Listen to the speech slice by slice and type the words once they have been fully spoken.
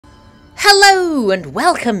Hello and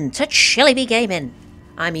welcome to Chilly Bee Gaming.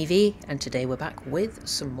 I'm Evie and today we're back with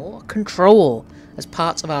some more Control as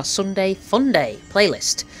part of our Sunday Fun Day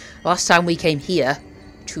playlist. Last time we came here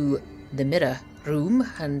to the mirror room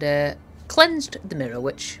and cleansed the mirror,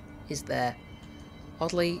 which is there.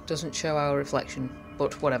 Oddly doesn't show our reflection,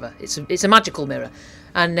 but whatever. It's a magical mirror.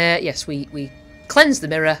 And yes, we cleansed the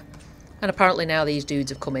mirror and apparently now these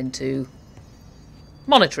dudes have come in to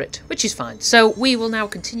monitor it, which is fine. So we will now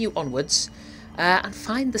continue onwards and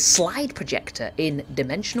find the slide projector in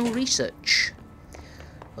Dimensional Research.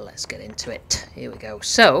 Let's get into it. Here we go.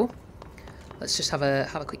 So let's just have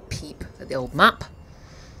a quick peep at the old map.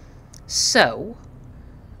 So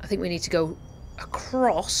I think we need to go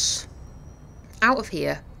across, out of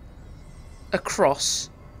here, across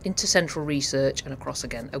into Central Research and across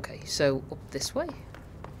again. Okay, so up this way.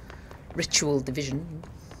 Ritual Division.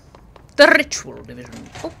 The Ritual Division.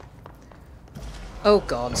 Oh, oh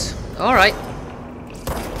God. Alright.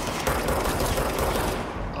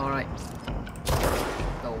 Alright.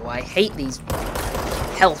 Oh, I hate these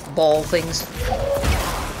health ball things.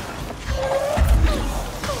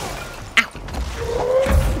 Ow.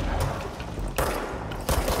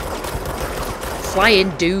 Flying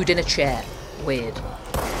dude in a chair. Weird.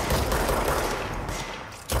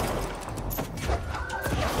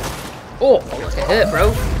 Oh, look at her,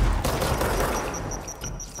 bro.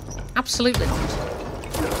 Absolutely not.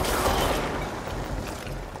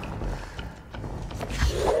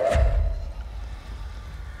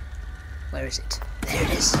 Where is it? There it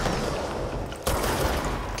is.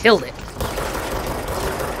 Killed it.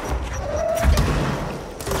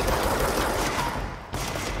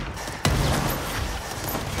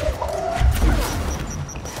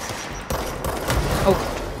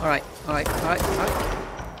 Oh, alright, alright, alright, alright.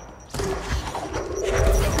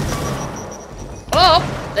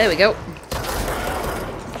 Oh, there we go.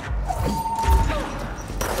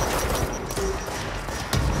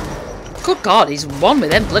 Good God, he's won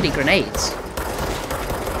with them bloody grenades.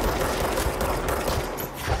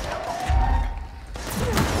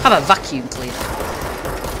 Have a vacuum cleaner.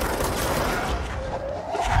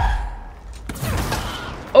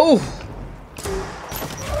 Oh!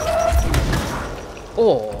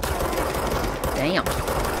 Oh. Damn.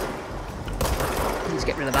 Let's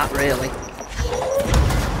get rid of that, really.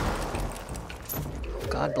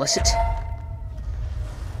 God bless it.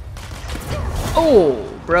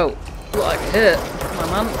 Oh, bro. Like hurt, my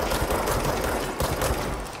man.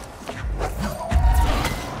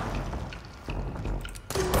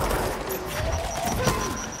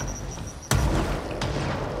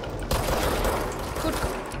 Good.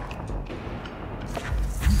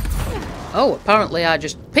 Oh, apparently I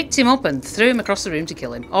just picked him up and threw him across the room to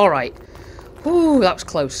kill him. Alright. Ooh, that was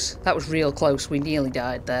close. That was real close. We nearly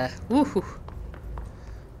died there. Woohoo.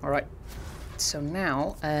 Alright. So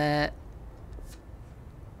now,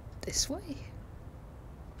 this way?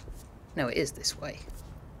 No, it is this way.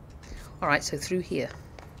 Alright, so through here.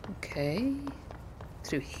 Okay.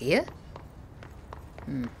 Through here?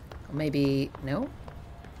 Or maybe... no?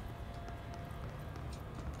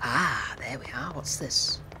 Ah, there we are. What's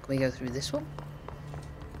this? Can we go through this one?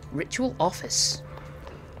 Ritual Office.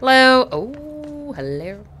 Hello! Oh,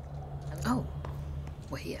 hello. Oh,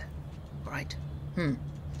 we're here. Right.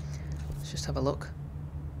 Let's just have a look.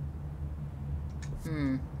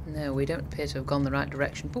 No, we don't appear to have gone the right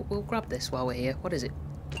direction, but we'll grab this while we're here. What is it?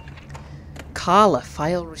 Carla,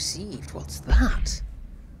 file received. What's that?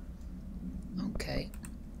 Okay.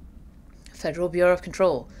 Federal Bureau of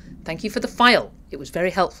Control. Thank you for the file. It was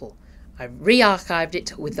very helpful. I re-archived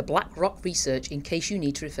it with the Black Rock research in case you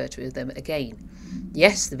need to refer to them again.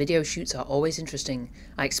 Yes, the video shoots are always interesting.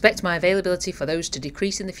 I expect my availability for those to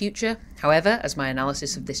decrease in the future. However, as my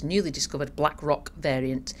analysis of this newly discovered Black Rock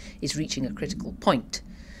variant is reaching a critical point,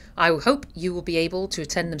 I hope you will be able to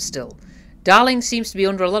attend them still. Darling seems to be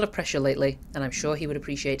under a lot of pressure lately, and I'm sure he would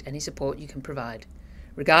appreciate any support you can provide.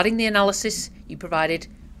 Regarding the analysis you provided,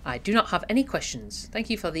 I do not have any questions. Thank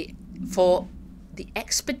you for the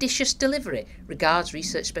expeditious delivery. Regards,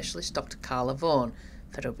 Research Specialist Dr. Carla Vaughan,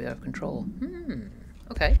 Federal Bureau of Control.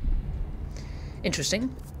 Okay.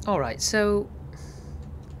 Interesting. Alright, so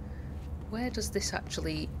where does this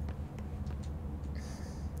actually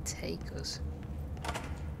take us?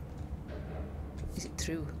 Is it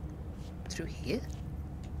through here?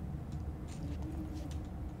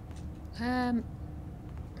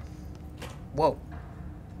 Whoa.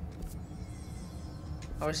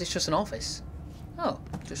 Or is this just an office? Oh,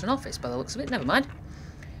 just an office by the looks of it. Never mind.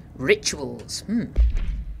 Rituals.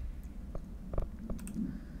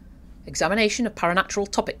 Examination of paranatural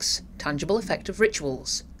topics. Tangible effect of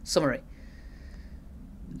rituals. Summary.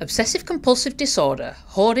 Obsessive-compulsive disorder,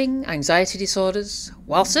 hoarding, anxiety disorders.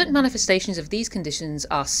 While certain manifestations of these conditions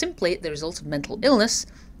are simply the result of mental illness,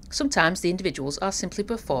 sometimes the individuals are simply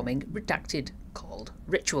performing redacted, called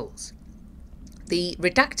rituals. The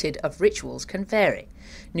redacted of rituals can vary.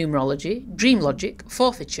 Numerology, dream logic,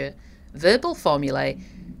 forfeiture, verbal formulae,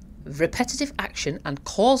 repetitive action and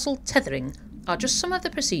causal tethering are just some of the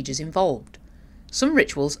procedures involved. Some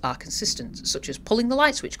rituals are consistent, such as pulling the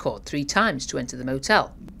light switch cord 3 times to enter the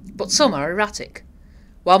motel, but some are erratic.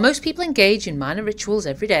 While most people engage in minor rituals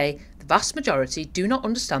every day, the vast majority do not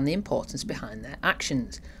understand the importance behind their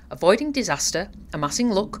actions. Avoiding disaster, amassing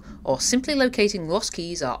luck, or simply locating lost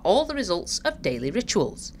keys are all the results of daily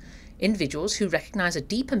rituals. Individuals who recognise a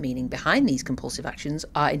deeper meaning behind these compulsive actions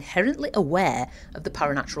are inherently aware of the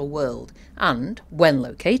paranatural world and, when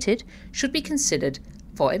located, should be considered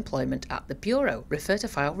for employment at the Bureau. Refer to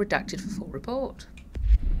file redacted for full report.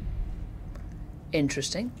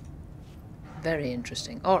 Interesting. Very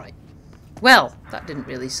interesting. Alright. Well, that didn't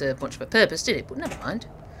really serve much of a purpose, did it? But never mind.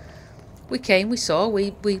 We came, we saw,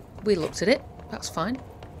 we looked at it. That's fine.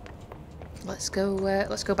 Let's go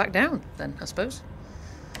back down then, I suppose.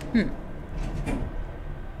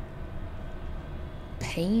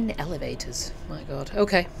 Pain elevators. My god.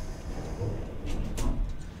 Okay.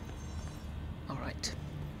 Alright.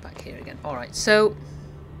 Back here again. Alright, so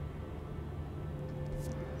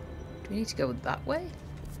do we need to go that way?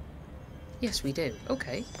 Yes, we do.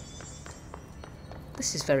 Okay.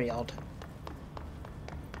 This is very odd.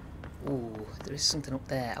 Ooh, there is something up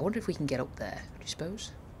there. I wonder if we can get up there. Do you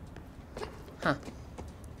suppose? Huh.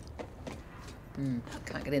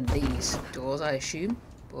 Can't get in these doors, I assume.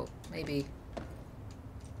 But maybe...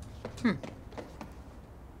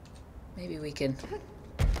 Maybe we can...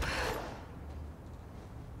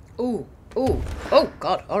 Ooh. Ooh. Oh,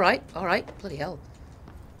 God. Alright. Alright. Bloody hell.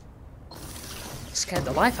 Scared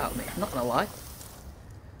the life out of me. I'm not gonna lie.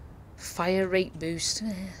 Fire rate boost.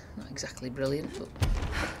 Not exactly brilliant, but...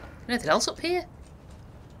 Anything else up here?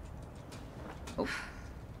 Oh.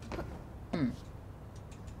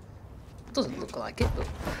 Doesn't look like it, but...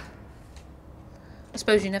 I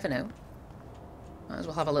suppose you never know. Might as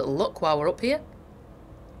well have a little look while we're up here.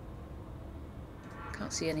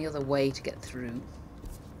 Can't see any other way to get through.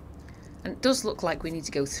 And it does look like we need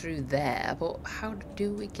to go through there, but how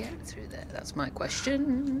do we get through there? That's my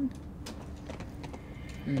question.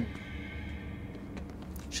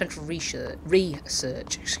 Central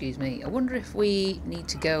research, excuse me. I wonder if we need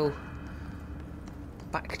to go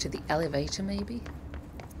back to the elevator, maybe?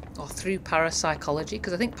 Or through parapsychology,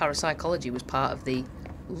 because I think parapsychology was part of the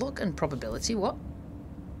luck and probability. What?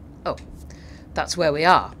 Oh, that's where we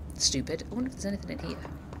are. Stupid. I wonder if there's anything in here.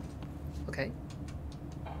 Okay.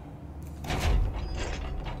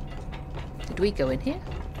 Did we go in here?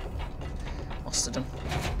 Must have done.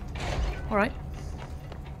 Alright.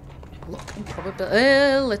 Luck and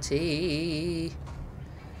probability.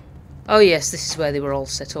 Oh yes, this is where they were all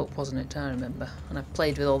set up, wasn't it? I remember. And I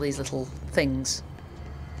played with all these little things.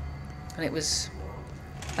 And it was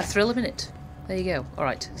a thrill a minute. There you go.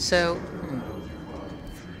 Alright, so...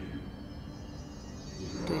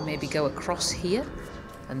 do we maybe go across here?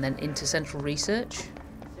 And then into central research?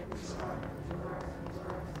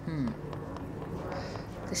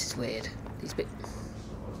 This is weird. These bit...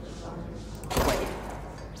 Go away.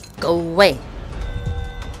 Go away!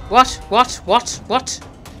 What? What? What? What?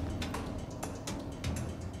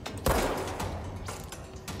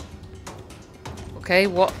 Okay,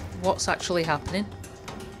 what's actually happening?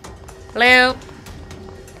 Hello?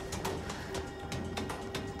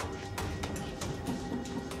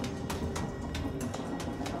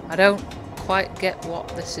 I don't quite get what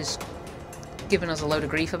this is giving us a load of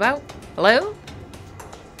grief about. Hello?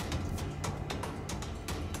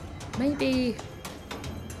 Maybe...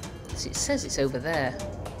 it says it's over there.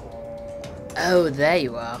 Oh, there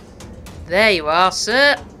you are. There you are,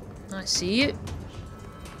 sir. I see you.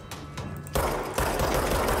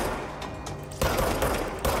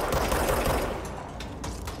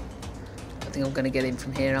 I think I'm going to get in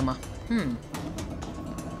from here, am I?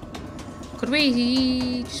 Could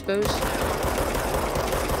we, I suppose...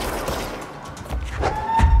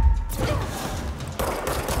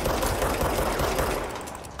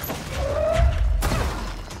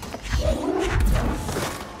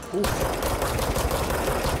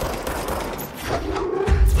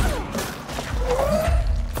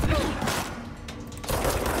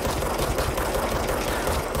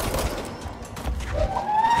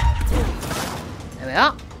 There we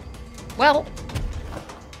are. Well,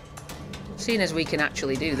 seeing as we can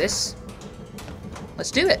actually do this,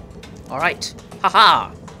 let's do it. Alright.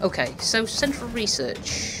 Haha. Okay, so central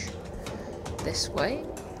research. This way.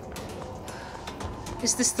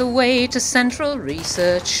 Is this the way to central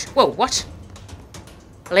research? Whoa, what?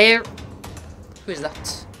 Hello? Who is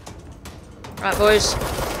that? Right, boys.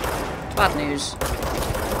 Bad news.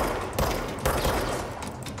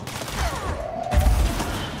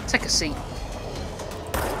 Take a seat.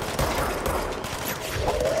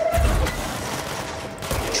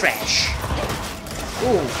 Trash.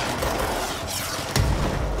 Ooh.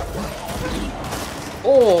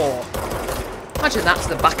 Oh. Imagine that's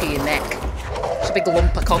the back of your neck. It's a big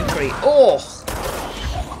lump of concrete. Oh.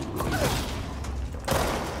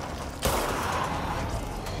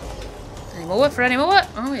 Any more for any more?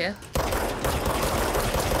 Oh yeah.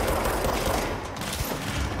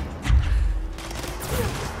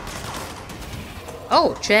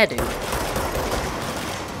 Oh, chair dude.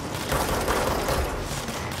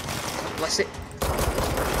 Bless it.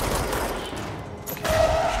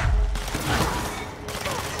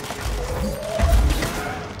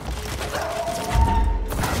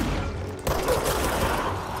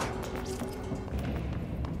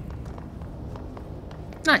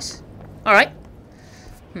 Nice. Alright.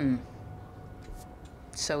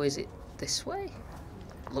 So is it this way?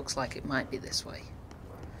 Looks like it might be this way.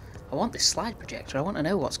 I want this slide projector. I want to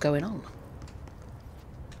know what's going on.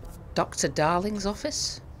 Dr. Darling's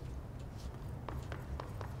office?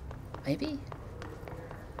 Maybe?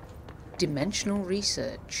 Dimensional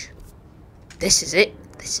research. This is it.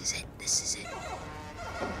 This is it. This is it.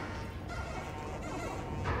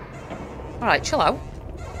 Alright, chill out.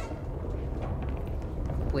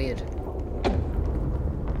 Weird.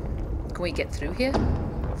 Can we get through here?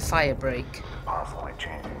 Fire break. Possibly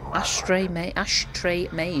changing. Ashtray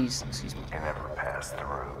maze. Excuse me. Can never pass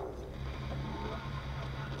through.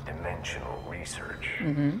 Dimensional research.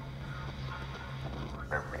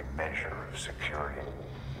 Every measure of security.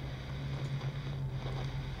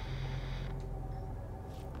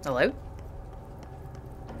 Hello?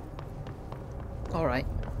 Alright.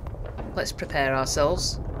 Let's prepare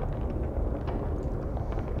ourselves.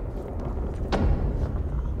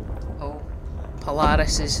 Oh.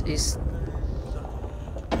 Polaris is...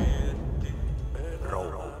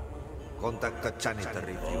 Contact janitor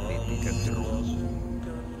if you need to get through.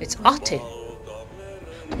 It's Ahti. How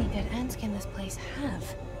many dead ends can this place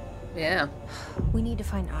have? Yeah, We need to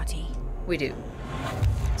find Ahti. we do.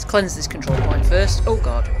 Let's cleanse this control point first. Oh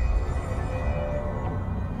god.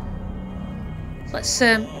 Let's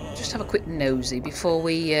just have a quick nosy before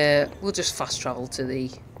we... we'll just fast travel to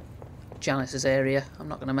the janitor's area. I'm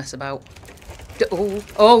not going to mess about.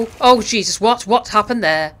 Oh, Jesus, what happened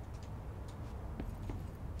there?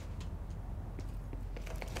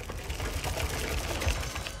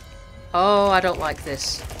 Oh, I don't like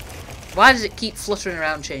this. Why does it keep fluttering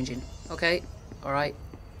around changing? Okay, alright.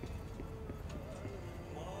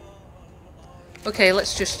 Okay,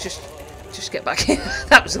 let's just get back here.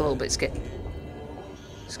 That was a little bit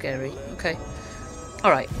scary. Okay.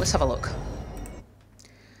 Alright, let's have a look.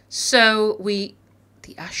 So, the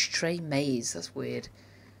ashtray maze, that's weird.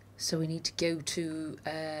 So we need to go to,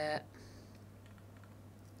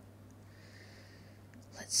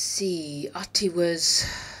 let's see, Ahti was...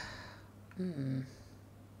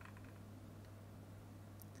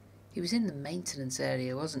 He was in the maintenance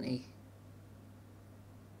area, wasn't he?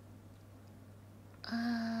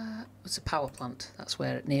 It's a power plant. That's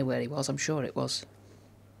near where he was. I'm sure it was.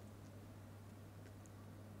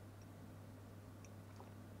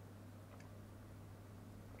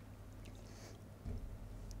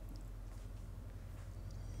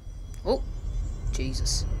 Oh,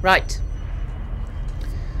 Jesus. Right.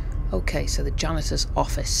 Okay, so the janitor's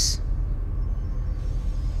office.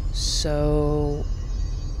 So...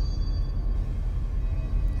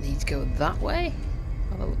 need to go that way,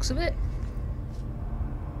 by the looks of it.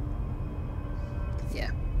 Yeah.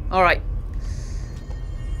 Alright.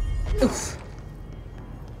 Oof.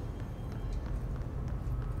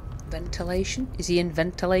 Ventilation? Is he in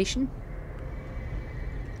ventilation?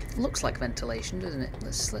 Looks like ventilation, doesn't it?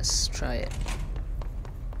 Let's try it.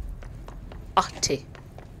 Ahti.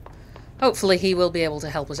 Hopefully he will be able to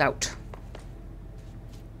help us out.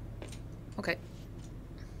 Okay.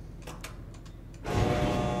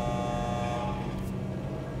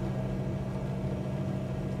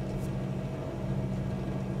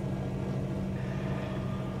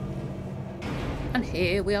 And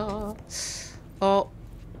here we are. Oh.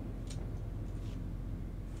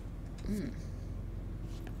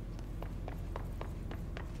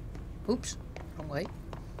 Oops. Wrong way.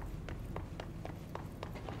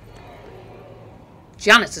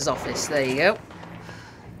 Janitor's office. There you go.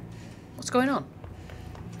 What's going on?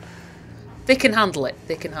 They can handle it.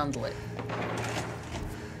 They can handle it.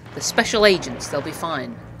 The special agents. They'll be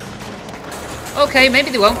fine. Okay, maybe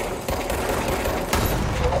they won't.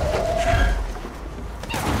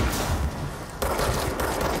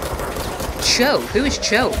 Cho? Who is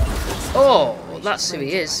Cho? Oh, that's who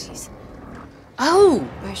he is. Oh!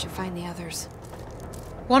 I should find the others.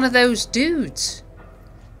 One of those dudes.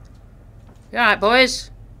 You alright,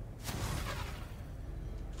 boys?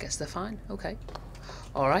 Guess they're fine. Okay.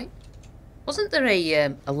 Alright. Wasn't there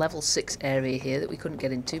a level 6 area here that we couldn't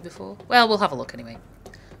get into before? Well, we'll have a look anyway.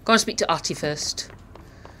 Go and speak to Ahti first.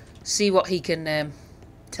 See what he can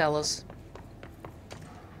tell us.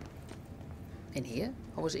 In here?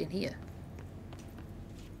 Or was it in here?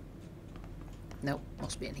 No,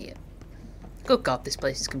 must be in here. Good God, this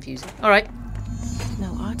place is confusing. Alright.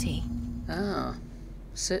 No Ahti. Ah.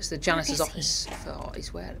 Search the janitor's office for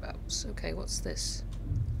his whereabouts. Okay, what's this?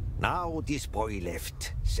 Now this boy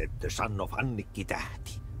left, said the son of Annikki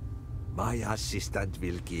Tähti. My assistant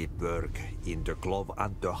will keep work in the glove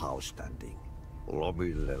and the house standing.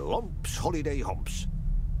 Lomille lomps, holiday humps.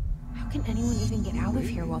 How can anyone even get out of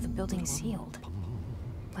here while the building's sealed?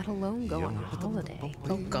 Let alone go on a holiday.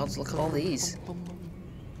 Oh God, look at all these.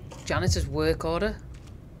 Janitor's work order.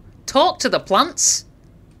 Talk to the plants!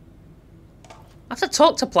 I have to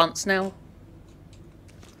talk to plants now.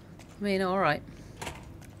 I mean, alright.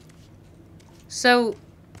 So,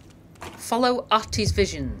 follow Ahti's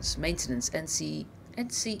visions. Maintenance, NSC,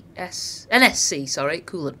 sorry,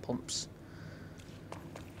 coolant pumps.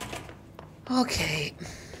 Okay.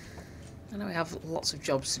 I know we have lots of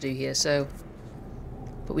jobs to do here, so...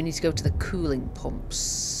 But we need to go to the cooling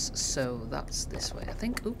pumps. So that's this way, I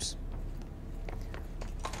think. Oops.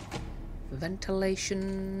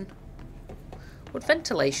 Ventilation... Would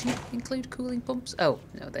ventilation include cooling pumps? Oh,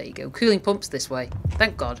 no, there you go. Cooling pumps this way.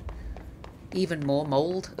 Thank God. Even more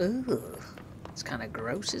mould. Ugh. It's kind of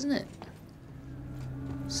gross, isn't it?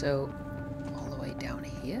 So, all the way down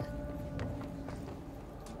here.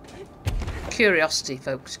 Curiosity,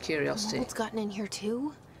 folks. Curiosity. Mold's gotten in here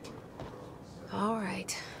too?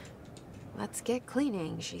 Alright. Let's get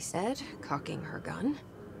cleaning, she said, cocking her gun.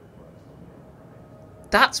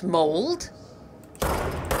 That's mould.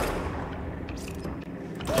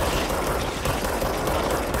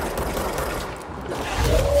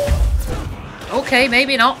 Okay,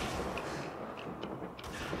 maybe not.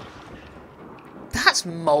 That's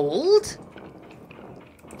mould.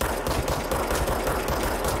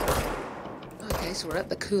 Okay, so we're at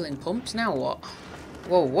the cooling pumps. Now what?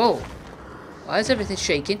 Whoa, whoa. Why is everything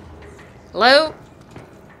shaking? Hello?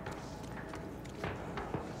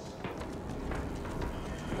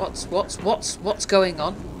 What's going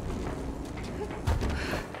on?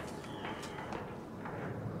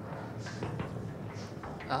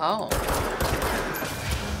 Oh.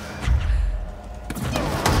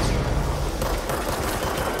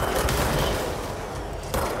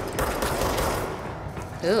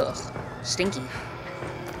 Ugh. Stinky.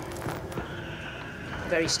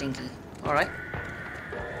 Very stinky. Alright.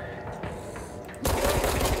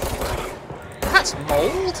 That's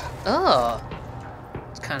mold? Oh.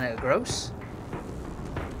 It's kind of gross.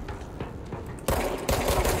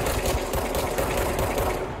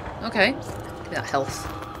 Okay. Give me that health.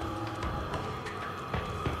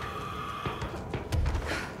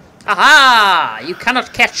 Aha! You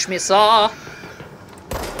cannot catch me, sir.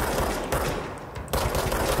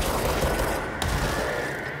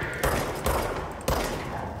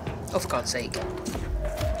 Oh, for God's sake.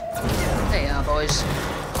 There you are, boys.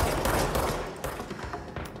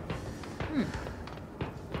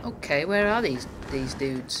 Okay, where are these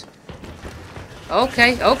dudes?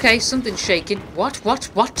 Okay, okay, something's shaking. What? Whoa!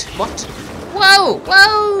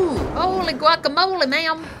 Whoa! Holy guacamole,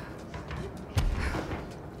 ma'am!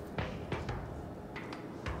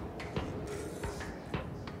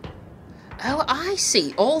 Oh, I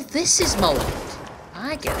see. All this is mold.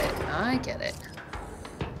 I get it.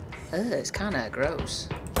 Ugh, it's kind of gross.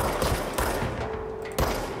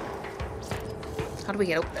 How do we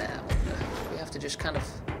get up there? We have to just kind of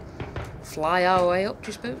fly our way up, do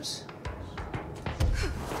you suppose?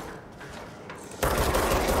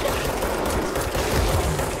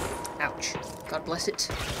 Ouch. God bless it.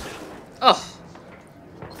 Oh.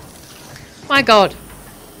 My God.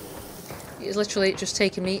 It is literally just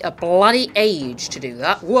taking me a bloody age to do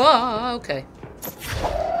that. Whoa, okay.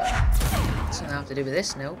 Something I have to do with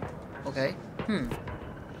this? No. Okay.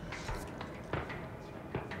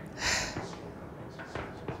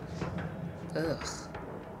 Ugh.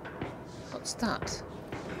 What's that?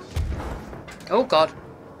 Oh, God.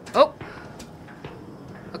 Oh!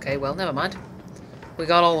 Okay, well, never mind. We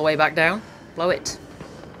got all the way back down. Blow it.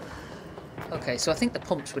 Okay, so I think the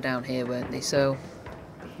pumps were down here, weren't they? So,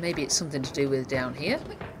 maybe it's something to do with down here.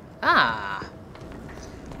 Ah!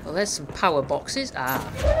 Well, there's some power boxes.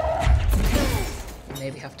 Ah.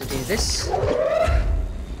 Maybe have to do this. I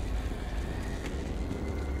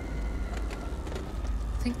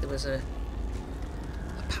think there was a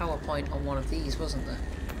power point on one of these, wasn't there?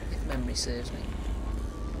 If memory serves me.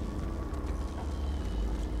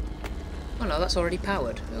 Oh no, that's already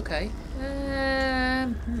powered. Okay. Right,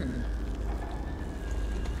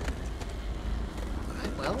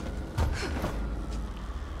 well.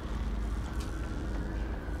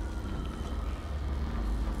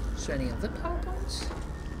 Is there any other power points?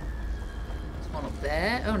 There's one up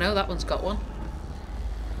there. Oh no, that one's got one.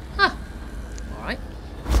 Huh. Alright.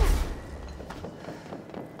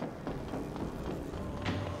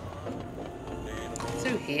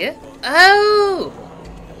 Through here. Oh!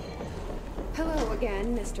 Hello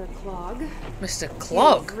again, Mr. Clog. Mr.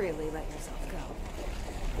 Clog? You've really let yourself go.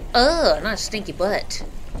 Oh, nice stinky butt.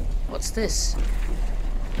 What's this?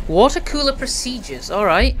 Water cooler procedures.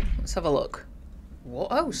 Alright, let's have a look. What?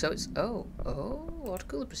 Oh, so it's... Oh, water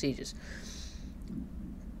cooler procedures.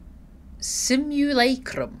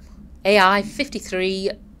 Simulacrum. AI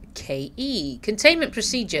 53KE. Containment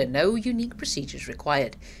procedure. No unique procedures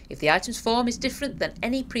required. If the item's form is different than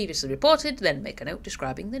any previously reported, then make a note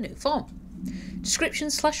describing the new form.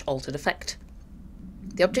 Description/altered effect.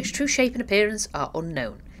 The object's true shape and appearance are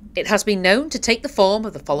unknown. It has been known to take the form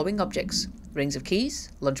of the following objects: rings of keys,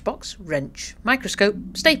 lunchbox, wrench, microscope,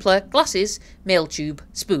 stapler, glasses, mail tube,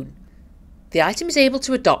 spoon. The item is able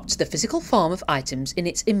to adopt the physical form of items in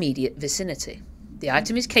its immediate vicinity. The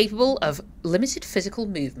item is capable of limited physical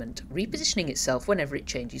movement, repositioning itself whenever it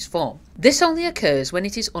changes form. This only occurs when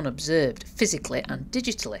it is unobserved, physically and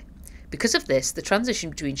digitally. Because of this, the transition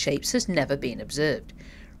between shapes has never been observed.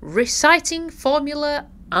 Reciting formula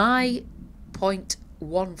I.14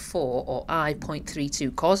 or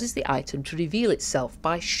I.32 causes the item to reveal itself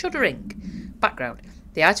by shuddering. Background.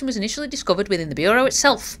 The item was initially discovered within the Bureau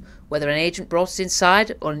itself. Whether an agent brought it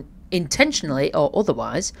inside intentionally or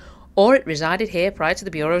otherwise, or it resided here prior to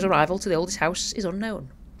the Bureau's arrival to the oldest house is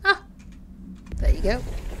unknown. Ah, there you go.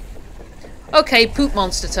 Okay, poop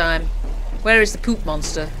monster time. Where is the poop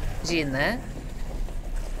monster? Is he in there?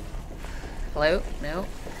 Hello? No.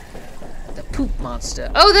 The poop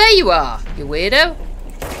monster. Oh, there you are, you weirdo.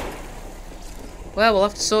 Well, we'll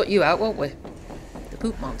have to sort you out, won't we? The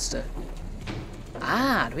poop monster.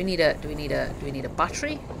 Ah, do we need a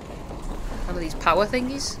battery? One of these power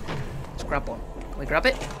thingies? Let's grab one. Can we grab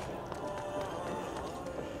it?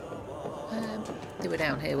 They were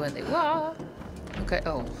down here, weren't they? Wah! Okay,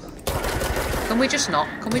 oh. Can we just not?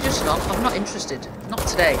 Can we just not? I'm not interested. Not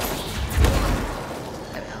today.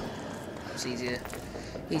 There we are. That was easier.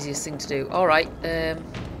 Easiest thing to do. Alright, boom.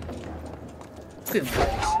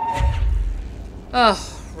 Oh,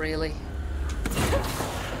 really?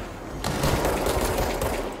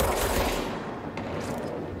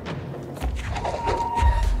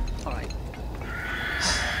 Alright.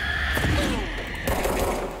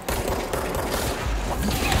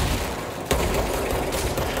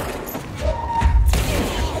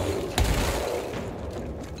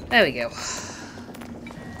 There we go.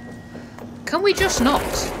 Can we just not?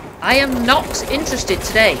 I am not interested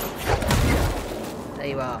today. There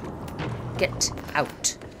you are. Get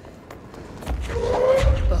out.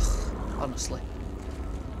 Ugh, honestly.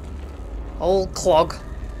 Old clog.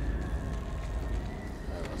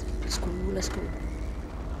 Let's go, let's go.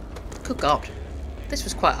 Good God. This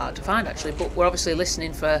was quite hard to find actually, but we're obviously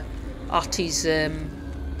listening for Ahti's, there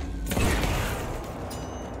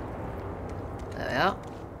we are.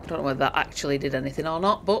 Don't know whether that actually did anything or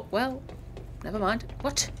not, but, well, never mind.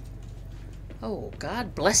 What? Oh,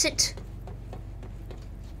 God bless it.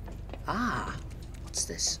 Ah, what's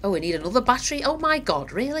this? Oh, we need another battery? Oh my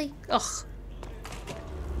God, really? Ugh.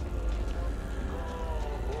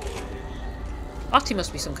 Ahti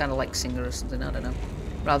must be some kind of, like, singer or something, I don't know.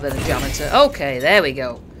 Rather than a janitor. Okay, there we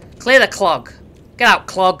go. Clear the clog. Get out,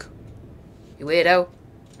 clog. You weirdo.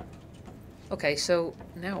 Okay, so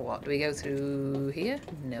now what? Do we go through here?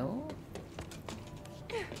 No.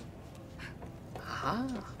 Aha.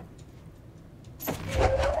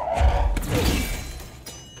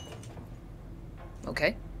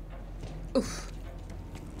 Okay. Oof.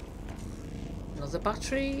 Another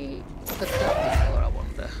battery? Could that be for, I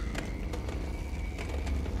wonder?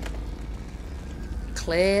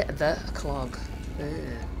 Clear the clog. Ugh.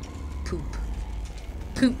 Poop.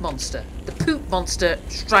 Poop monster. The poop monster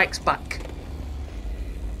strikes back.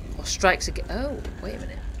 Or strikes again. Oh, wait a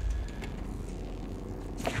minute.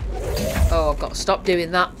 Oh, I've got to stop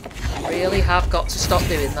doing that. I really have got to stop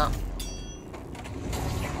doing that.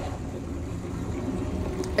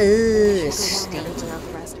 Ugh, stinky.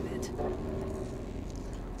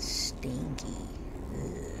 Stinky.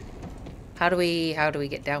 Ugh. How do we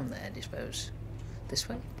get down there, I suppose? This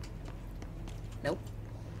way? Nope.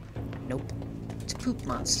 Nope. It's a poop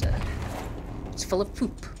monster. It's full of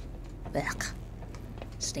poop. Ugh.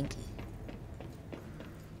 Stinky.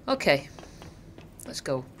 Okay. Let's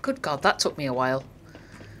go. Good God, that took me a while.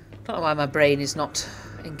 Don't know why my brain is not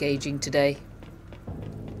engaging today.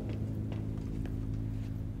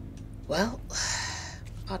 Well,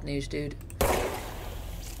 bad news, dude.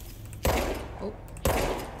 Oh.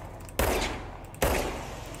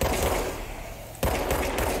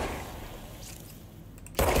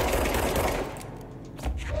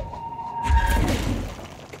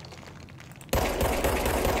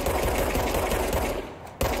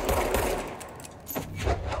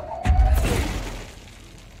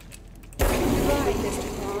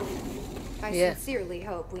 I sincerely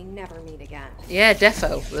hope we never meet again. Yeah,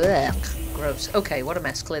 defo. Ugh, gross. Okay, what a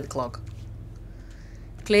mess. Clear the clog.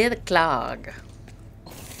 Clear the clog.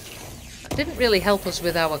 That didn't really help us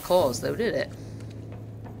with our cause, though, did it?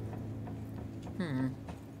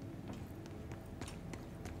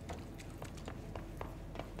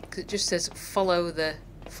 Because it just says follow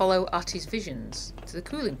Ahti's visions to the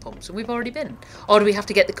cooling pumps, and we've already been. Or do we have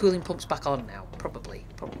to get the cooling pumps back on now? Probably.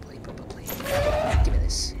 Give me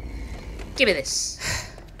this. Give me this.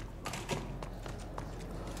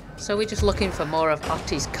 So we're just looking for more of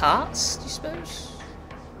Ahti's carts, do you suppose?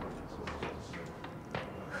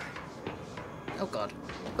 Oh God.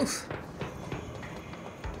 Oof.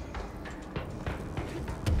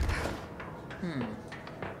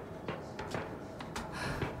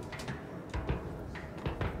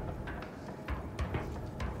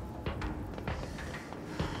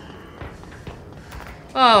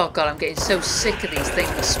 Oh God, I'm getting so sick of these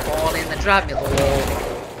things spawning. They're driving me up the wall.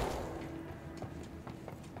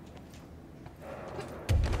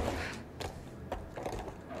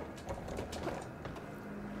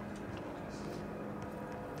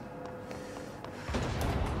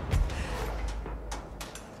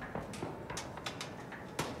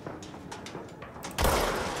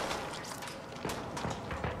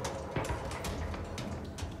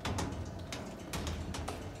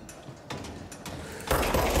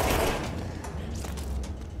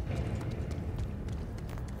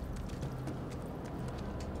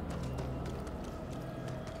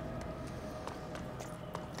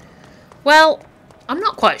 Well, I'm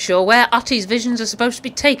not quite sure where Ahti's visions are supposed to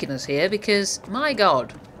be taking us here, because, my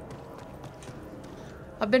God,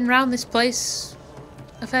 I've been round this place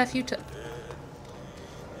a fair few times.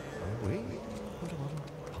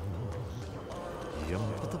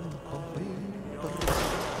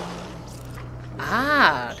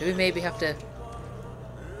 Ah, do we maybe have to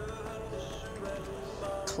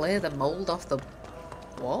clear the mold off the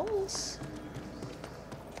walls?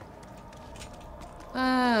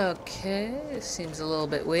 Okay, this seems a little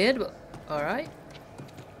bit weird, but alright.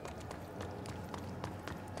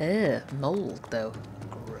 Mold though.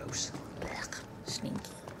 Gross. Ugh,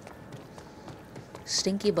 stinky.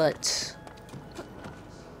 Stinky butt.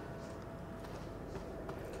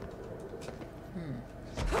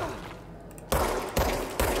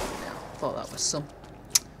 Thought that was some.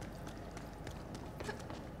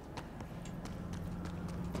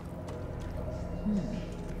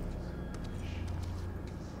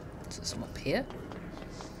 Is there some up here?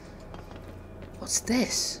 What's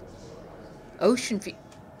this? Ocean view.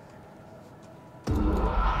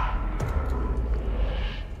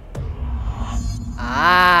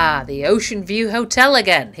 Ah, the Ocean View Hotel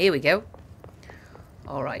again. Here we go.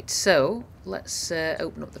 Alright, so let's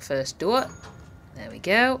open up the first door. There we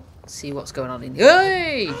go. See what's going on in here.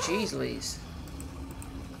 Hey! Jeez Louise.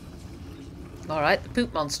 Alright, the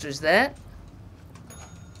poop monster is there.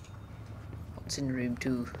 What's in room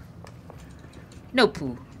 2? No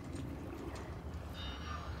poo.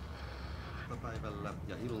 Päivällä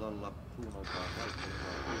ja illalla suunnaltaan vaihtelee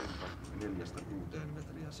 4–6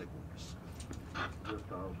 metriä sekunnissa.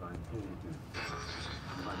 Yöstä alkaen tuuli tyyntyy.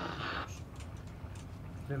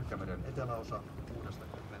 Selkämeren eteläosa 60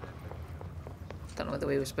 metriä. Don't know whether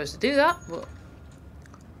we were supposed to do that, but...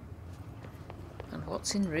 And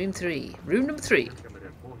what's in room 3? Room number 3.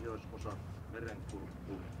 Selkämeren pohjoisosa,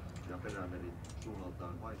 merenkurkku ja perämeri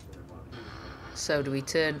suunnaltaan vaihtelevaan So do we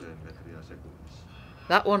turn metriä sekunnissa.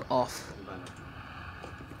 that one off,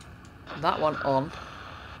 that one on,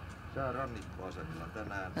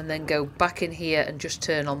 and then go back in here and just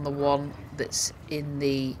turn on the one that's in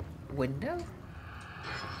the window?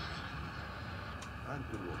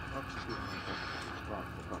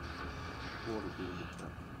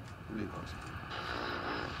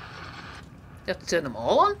 You have to turn them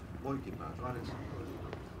all on?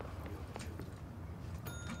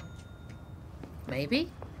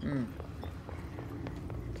 Maybe? Hmm.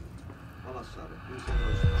 Alassaari 15.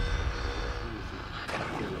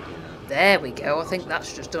 There we go. I think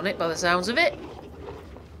that's just done it by the sounds of it.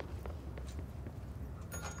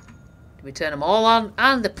 We turn them all on,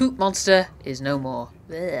 and the poop monster is no more.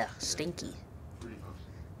 Ugh, stinky.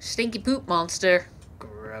 Stinky poop monster.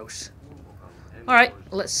 Gross. Alright,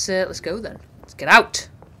 let's go then. Let's get out.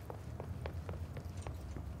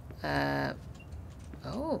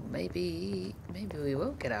 Oh, maybe we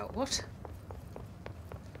won't get out. What?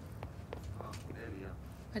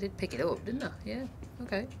 I did pick it up, didn't I? Yeah,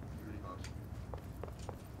 okay.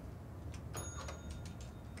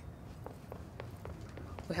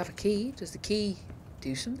 We have a key. Does the key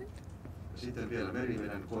do something? Sitten vielä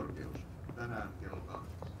meriveden korkeus. Tänään kello 2.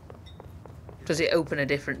 Does it open a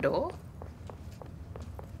different door?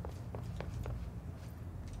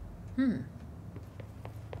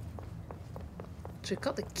 So we've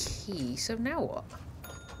got the key, so now what?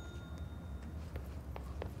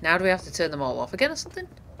 Now do we have to turn them all off again or something?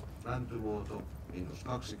 Mäntyluoto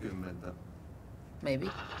 -20. Maybe.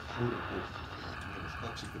 Purku -22.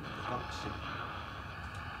 16.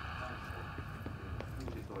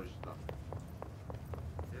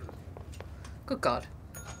 Good God.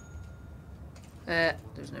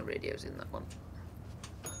 There's no radios in that one.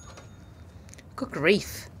 Good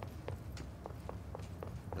grief.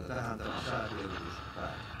 Ja tähän tämä säätiedotus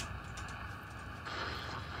päättyy.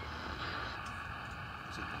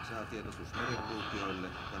 Sitten säätiedotus merenkulkijoille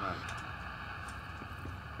tämän.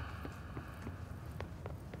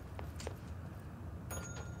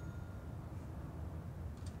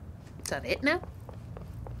 Is that it now?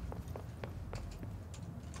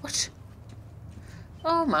 What?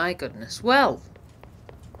 Oh my goodness. Well.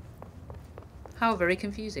 How very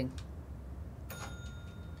confusing.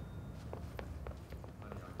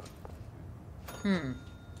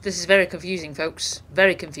 This is very confusing, folks.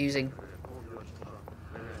 Very confusing.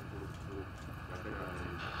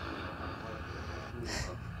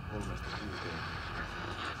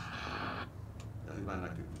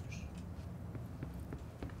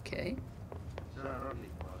 Okay.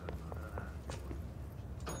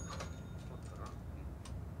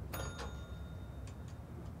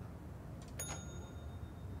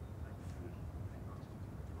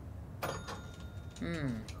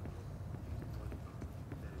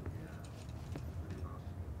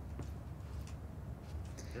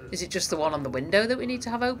 Is it just the one on the window that we need to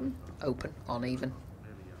have open? Open, on even.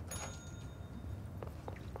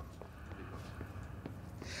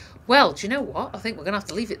 Well, do you know what? I think we're going to have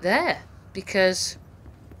to leave it there because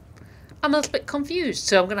I'm a little bit confused.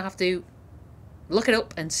 So I'm going to have to look it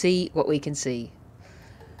up and see what we can see.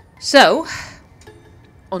 So,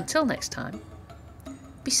 until next time,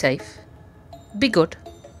 be safe, be good,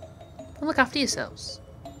 and look after yourselves.